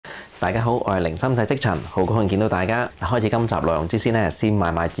大家好，我係零心仔職塵，好高興見到大家。開始今集內容之先呢，先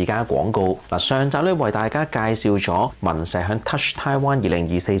賣自家廣告。上集咧為大家介紹咗文石響 Touch Taiwan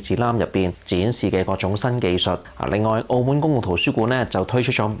 2024展覽入邊展示嘅各種新技術。另外，澳門公共圖書館咧就推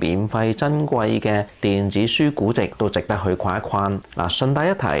出咗免費珍貴嘅電子書古籍，都值得去逛一逛。順帶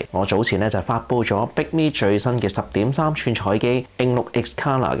一提，我早前咧就發布咗 Bigme 最新嘅10.3寸彩機 E-Ink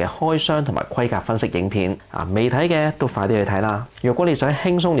Colour 嘅開箱同埋規格分析影片。未睇嘅都快啲去睇啦！如果你想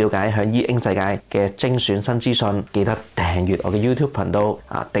輕鬆了解響 E-Ink 世界嘅精選新資訊，記得訂閱我嘅 YouTube 頻道，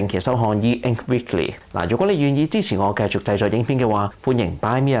定期收看 E-Ink Weekly。如果你願意支持我繼續製作影片嘅話，歡迎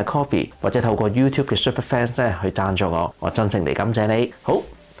Buy Me a Coffee 或者透過 YouTube 嘅 Super Fans 去贊助我，我真誠地感謝你。好，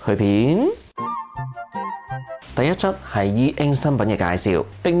去片。第一則係 E-Ink 新品嘅介紹。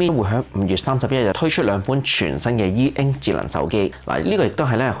Bigme 會喺5月31日推出兩款全新嘅 E-Ink 智能手機。呢個亦都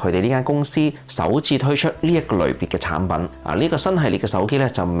係咧佢哋呢間公司首次推出呢一個類別嘅產品。呢個新系列嘅手機咧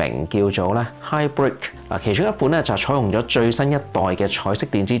就名叫做咧 HiBreak。其中一款咧就採用咗最新一代嘅彩色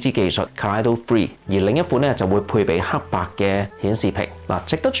電子支技術 Kaleido Plus， 而另一款咧就會配備黑白嘅顯示屏。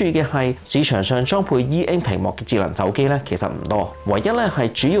值得注意嘅係市場上裝配 E-Ink 屏幕嘅智能手機咧其實唔多，唯一咧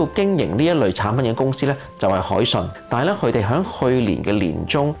係主要經營呢一類產品嘅公司咧就係海信。但係咧，佢哋喺去年嘅年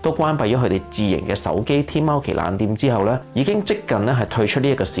中都關閉咗佢哋自營嘅手機天貓旗艦店之後咧，已經即近咧係退出呢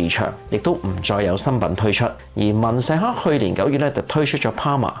一個市場，亦都唔再有新品推出。而文石喺去年9月咧就推出咗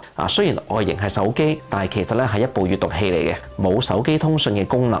Palma， 雖然外形係手機，但係其實咧係一部閱讀器嚟嘅，冇手機通訊嘅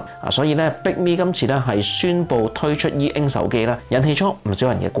功能。所以咧 Bigme 今次咧係宣布推出 E-Ink 手機咧，引起咗唔少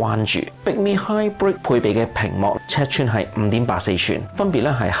人嘅關注。Bigme HiBreak 配備嘅屏幕尺寸係5.84寸，分別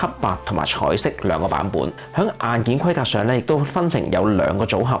咧係黑白同埋彩色兩個版本。喺硬件規格上咧，亦都分成有兩個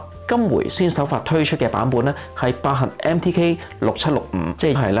組合。今回先首發推出嘅版本咧，係8核 MTK 6765，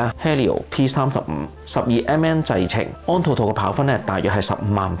即係咧 Helio P35，12mm 製程，安兔兔嘅跑分咧大約係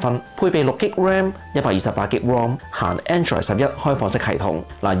15萬分，配備6GB RAM、128GB ROM， 行 Android 11開放式系統。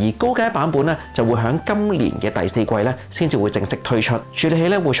而高階版本咧就會喺今年嘅第4季咧先至會正式推出。處理器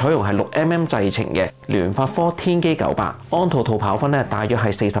咧會採用係6mm 製程嘅聯發科天璣900，安兔兔跑分咧大約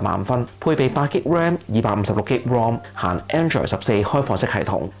係40萬分，配備8GB RAM、256GB ROM， 行 Android 14開放式系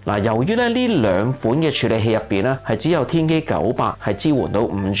統。由於呢兩款嘅處理器入邊咧係只有天璣900係支援到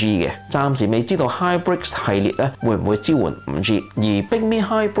 5G 嘅，暫時未知道 HiBreak 系列咧會唔會支援 5G， 而 Bigme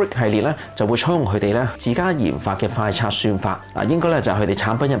HiBreak 系列咧就會採用佢哋咧自家研發嘅快刷算法。應該咧就係佢哋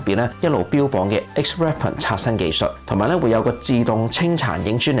產品入邊咧一路標榜嘅 X-Rapid 刷新技術，同埋咧會有個自動清殘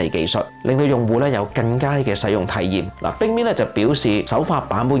影專利技術，令到用戶咧有更佳嘅使用體驗。Bigme 咧就表示首發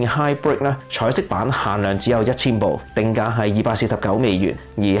版本嘅 HiBreak 咧彩色版限量只有1000部，定價係249美元，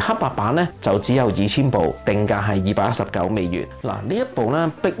而黑白版咧就只有2000部，定價係219美元。呢一部咧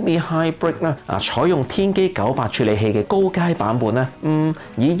Bigme HiBreak 咧採用天璣900處理器嘅高階版本咧，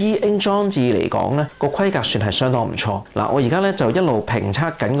以 E-Ink 裝置嚟講咧個規格算係相當唔錯。我而家咧就一路評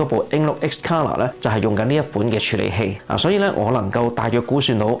測緊嗰部 E-Ink Colour 咧就係用緊呢一款嘅處理器，所以咧我能夠大約估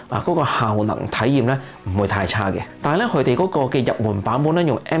算到嗰個效能體驗咧唔會太差嘅。但係咧佢哋嗰個嘅入門版本咧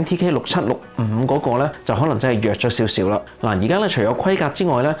用 MTK 6765嗰個咧就可能真係弱咗少少啦。而家咧除咗規格之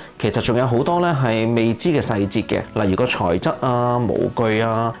外咧，其實仲有好多咧係未知嘅細節嘅，例如個材質啊、模具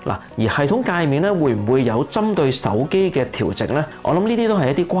啊，而系統界面咧會唔會有針對手機嘅調整呢？我諗呢啲都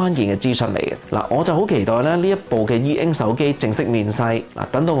係一啲關鍵嘅資訊嚟嘅。我就好期待咧呢一部嘅 E-Ink 手機正式面世，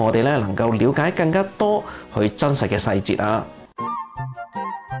等到我哋咧能夠了解更加多佢真實嘅細節啊！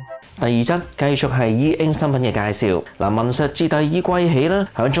第二則繼續係 E-Ink 新品嘅介紹。文石自第二季起咧，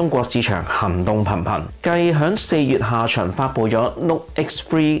響中國市場行動頻頻，繼響4月下旬發布咗 Note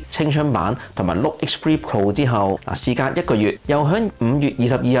X3 青春版同埋 Note X3 Pro 之後，事隔1個月，又響5月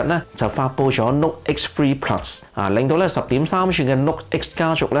22日咧就發布咗 Note X3 Plus， 令到咧10.3寸嘅 Note X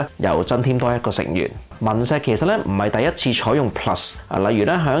家族咧又增添多一個成員。文石其實咧唔係第一次採用 Plus， 例如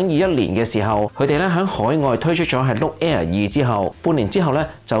咧響21年嘅時候，佢哋咧響海外推出咗係 Note Air 2之後，半年之後咧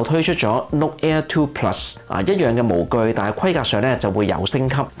就推出咗 Note Air 2 Plus， 一樣嘅模具，但係規格上咧就會有升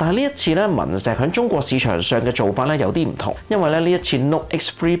級。但係呢一次咧文石響中國市場上嘅做法咧有啲唔同，因為咧呢一次 Note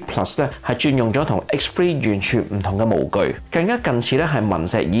X3 Plus 咧係轉用咗同 X3 完全唔同嘅模具，更加近似咧係文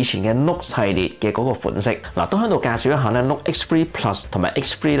石以前嘅 Note 系列嘅嗰個款式。都喺度介紹一下咧 Note X3 Plus 同埋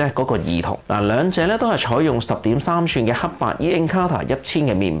X3 咧嗰個異同。兩者咧都係採用10.3寸嘅黑白 E-Ink Colour 1000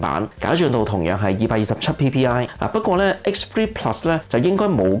嘅面板，解像度同樣係227 ppi。不過咧 HiBreak Plus 咧就應該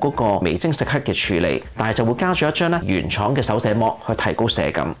冇嗰個微晶石黑嘅處理，但係就會加咗一張咧原廠嘅手寫膜去提高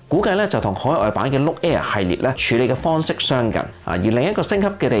寫感。估計咧就同海外版嘅 Note Air 系列咧處理嘅方式相近。而另一個升級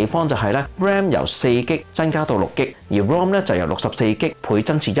嘅地方就係咧 RAM 由4GB 增加到6GB，而 ROM 咧就由64GB倍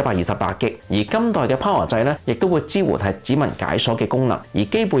增至128GB。而今代嘅 Power 掣咧亦都會支援係指紋解鎖嘅功能，而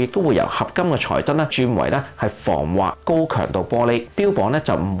機背亦都會由合金嘅材質咧轉為咧係防滑高強度玻璃，標榜咧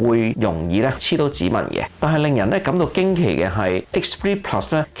就唔會容易咧黐到指紋嘅。但係令人咧感到驚奇嘅係 HiBreak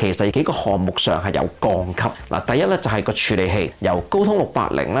Plus 咧其實幾個項目上係有降級。第一咧就係個處理器由高通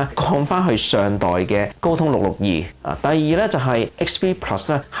680咧降翻去上代嘅高通662。第二咧就係 HiBreak Plus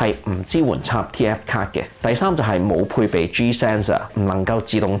咧係唔支援插 TF 卡嘅。第三就係冇配備 G sensor， 唔能夠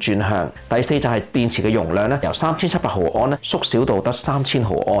自動轉向。第四就係電池嘅容量咧由3700毫安咧縮小到得3000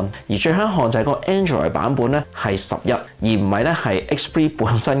毫安。而最香看就係個 Android 版本咧係11，而唔係咧係 HiBreak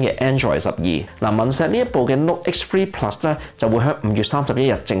本身嘅 Android 12。文石呢一部嘅 Note HiBreak Plus 咧就會喺5月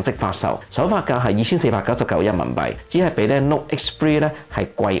31日正式發售，首發價係2499人民幣，只係比咧 Note HiBreak 咧係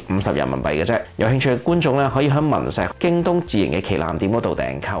貴50人民幣嘅啫。有興趣嘅觀眾咧可以喺文石、京東自營嘅旗艦店嗰度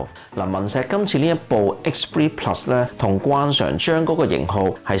訂購。文石今次呢一部 HiBreak Plus 咧同慣常將嗰個型號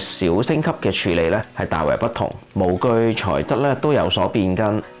係小升級嘅處理咧係大為不同，模具材質咧都有所變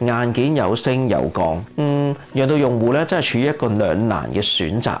更，硬件有升有降，讓到用戶咧真係處於一個兩難嘅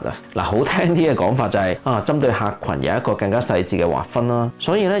選擇啊！好聽啲嘅講法就係針對客群有一個更加細緻嘅劃分啦。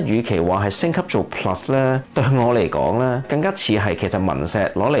所以咧，與其話係升級做 Plus 咧，對我嚟講咧，更加似係其實文石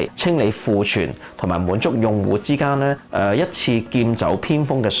攞嚟清理庫存同埋滿足用戶之間咧一次劍走偏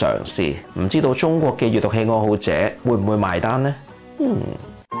鋒嘅嘗試。唔知道中國嘅閱讀器愛好者會唔會埋單呢？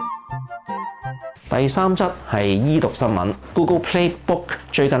第三則係E讀新聞 ，Google Play Books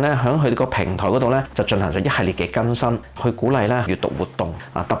最近咧喺佢哋個平台嗰度咧就進行咗一系列嘅更新，去鼓勵咧閱讀活動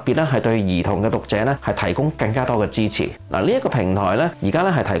特別咧係對兒童嘅讀者咧係提供更加多嘅支持。呢一個平台咧而家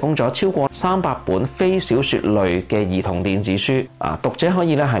咧係提供咗超過300本非小説類嘅兒童電子書，讀者可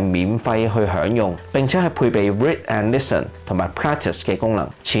以咧係免費去享用，並且係配備 Read and Listen 同埋 Practice 嘅功能。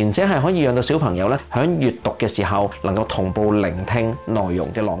前者係可以讓到小朋友咧喺閱讀嘅時候能夠同步聆聽內容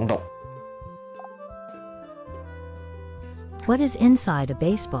嘅朗讀。What is inside a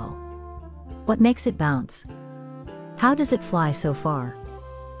baseball? What makes it bounce? How does it fly so far?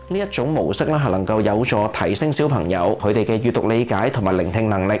 呢一種模式咧係能夠有助提升小朋友佢哋嘅閱讀理解同埋聆聽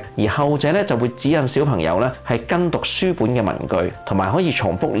能力，而後者咧就會指引小朋友咧係跟讀書本嘅文句，同埋可以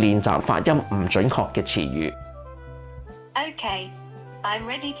重複練習發音唔準確嘅詞語。Okay, I'm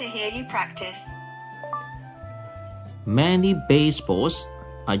ready to hear you practice. Many baseballs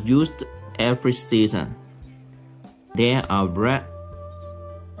are used every season. There are red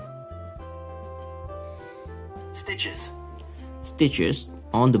stitches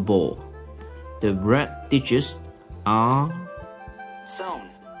on the ball. The red stitches are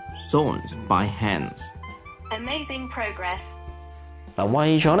sewn by hands. Amazing progress.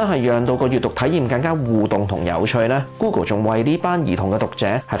 為咗咧係讓到個閱讀體驗更加互動同有趣咧 ，Google 仲為呢班兒童嘅讀者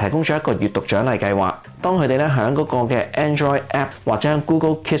係提供咗一個閱讀獎勵計劃。當佢哋咧喺嗰個嘅 Android App 或者喺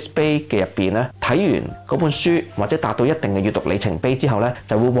Google Kids Bay 嘅入邊咧睇完嗰本書或者達到一定嘅閱讀里程碑之後咧，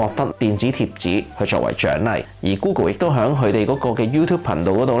就會獲得電子貼紙去作為獎勵。而 Google 亦都喺佢哋嗰個嘅 YouTube 頻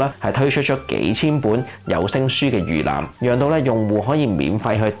道嗰度咧係推出咗幾千本有聲書嘅預覽，讓到咧用戶可以免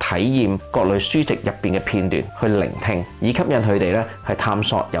費去體驗各類書籍入邊嘅片段去聆聽，以吸引佢哋咧係探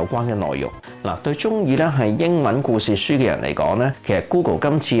索有關嘅內容。對中意咧係英文故事書嘅人嚟講咧，其實 Google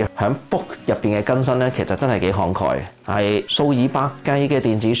今次喺 Book 入邊嘅更新咧，其實真係幾慷慨，係數以百計嘅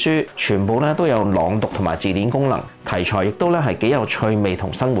電子書，全部咧都有朗讀同埋字典功能，題材亦都咧係幾有趣味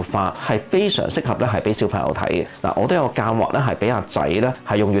同生活化，係非常適合咧係俾小朋友睇嘅。我都有間劃咧係俾阿仔咧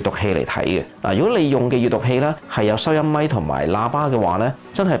係用閱讀器嚟睇嘅。如果你用嘅閱讀器咧係有收音咪同埋喇叭嘅話咧，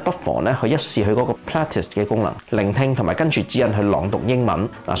真係不妨咧去一試佢嗰個 Practice 嘅功能，聆聽同埋跟住指引去朗讀英文。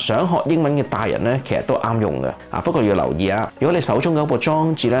想學英文嘅大人咧其實都啱用嘅。不過要留意啊，如果你手中嗰部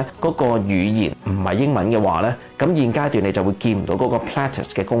裝置咧嗰個語言唔係英文嘅話咧，咁現階段你就會見唔到嗰個 Practice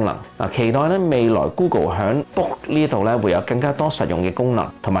嘅功能。期待咧未來 Google 響 Book 呢度咧會有更加多實用嘅功能，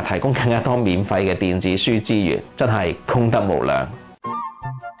同埋提供更加多免費嘅電子書資源，真係功德無量。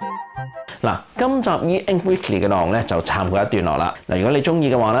嗱，今集 E-Ink Weekly 嘅內容咧就暫告一段落啦。嗱，如果你中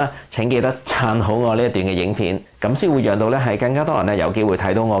意嘅話咧，請記得讚好我呢一段嘅影片，咁先會讓到咧係更加多人咧有機會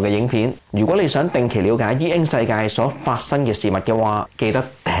睇到我嘅影片。如果你想定期了解 E-Ink 世界所發生嘅事物嘅話，記得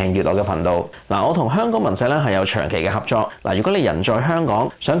訂閱我嘅頻道。嗱，我同香港文社咧係有長期嘅合作。嗱，如果你人在香港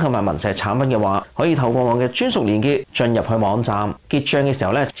想購買文社產品嘅話，可以透過我嘅專屬鏈接進入去網站，結賬嘅時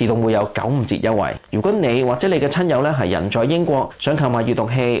候咧自動會有95折優惠。如果你或者你嘅親友咧係人在英國，想購買閱讀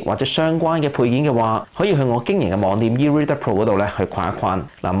器或者相關嘅配件嘅話，可以去我經營嘅網店 E-Reader Pro 嗰度咧去逛一逛。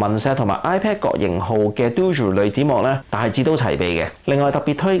嗱，文社同埋 iPad 各型號嘅 Doodle 類紙幕咧大致都齊備嘅。另外特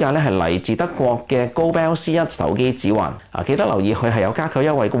別推介咧係嚟自德國嘅高 Bell C1 手機指環，記得留意佢係有加購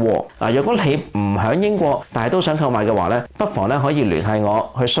優惠嘅喎。嗱，如果你唔喺英國，但係都想購買嘅話咧，不妨咧可以聯繫我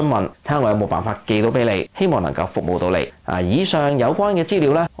去詢問，睇下我有冇辦法寄到俾你，希望能夠服務到你。以上有關嘅資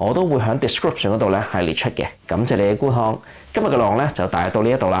料咧，我都會喺 description 嗰度咧係列出嘅。感謝你嘅觀看，今日嘅內容咧就大約到呢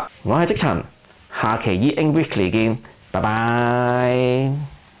一度啦。我係職塵，下期E-Ink Weekly 見，拜拜。